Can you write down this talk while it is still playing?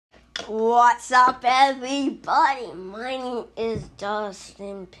What's up, everybody? My name is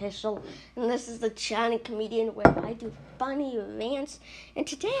Dustin Pishel, and this is the Channel Comedian where I do funny rants. And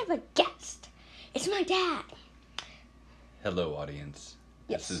today I have a guest. It's my dad. Hello, audience.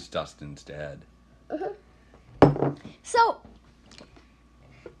 Yes. This is Dustin's dad. So,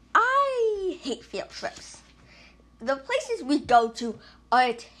 I hate field trips. The places we go to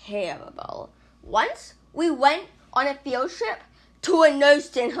are terrible. Once we went on a field trip to a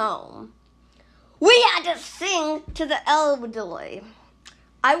nursing home. We had to sing to the elderly.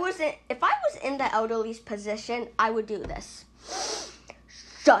 If I was in the elderly's position, I would do this.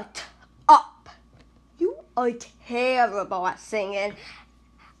 Shut up. You are terrible at singing.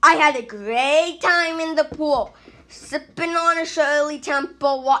 I had a great time in the pool, sipping on a Shirley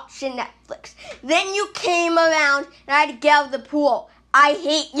Temple, watching Netflix. Then you came around and I had to get out of the pool. I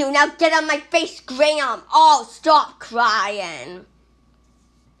hate you. Now get on my face, Graham. Oh, stop crying.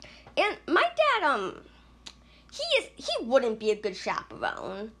 And my dad, he wouldn't be a good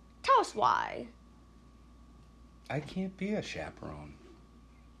chaperone. Tell us why. I can't be a chaperone.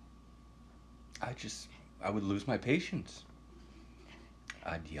 I would lose my patience.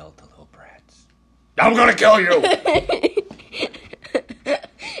 I'd yell at the little brats. I'm gonna kill you!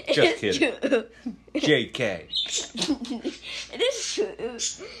 Just kidding. True. JK. It is true.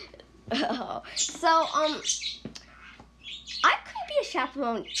 Oh. So, I couldn't be a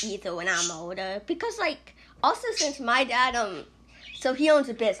chaperone either when I'm older. Because, also since my dad, so he owns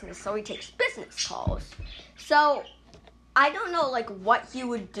a business, so he takes business calls. So, I don't know, what he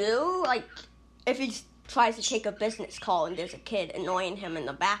would do, if he tries to take a business call and there's a kid annoying him in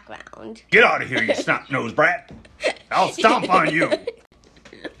the background. Get out of here, you snot-nosed brat! I'll stomp on you!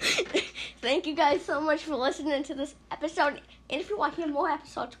 Thank you guys so much for listening to this episode. And if you want to hear more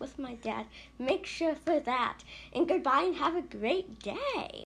episodes with my dad, make sure for that. And goodbye and have a great day.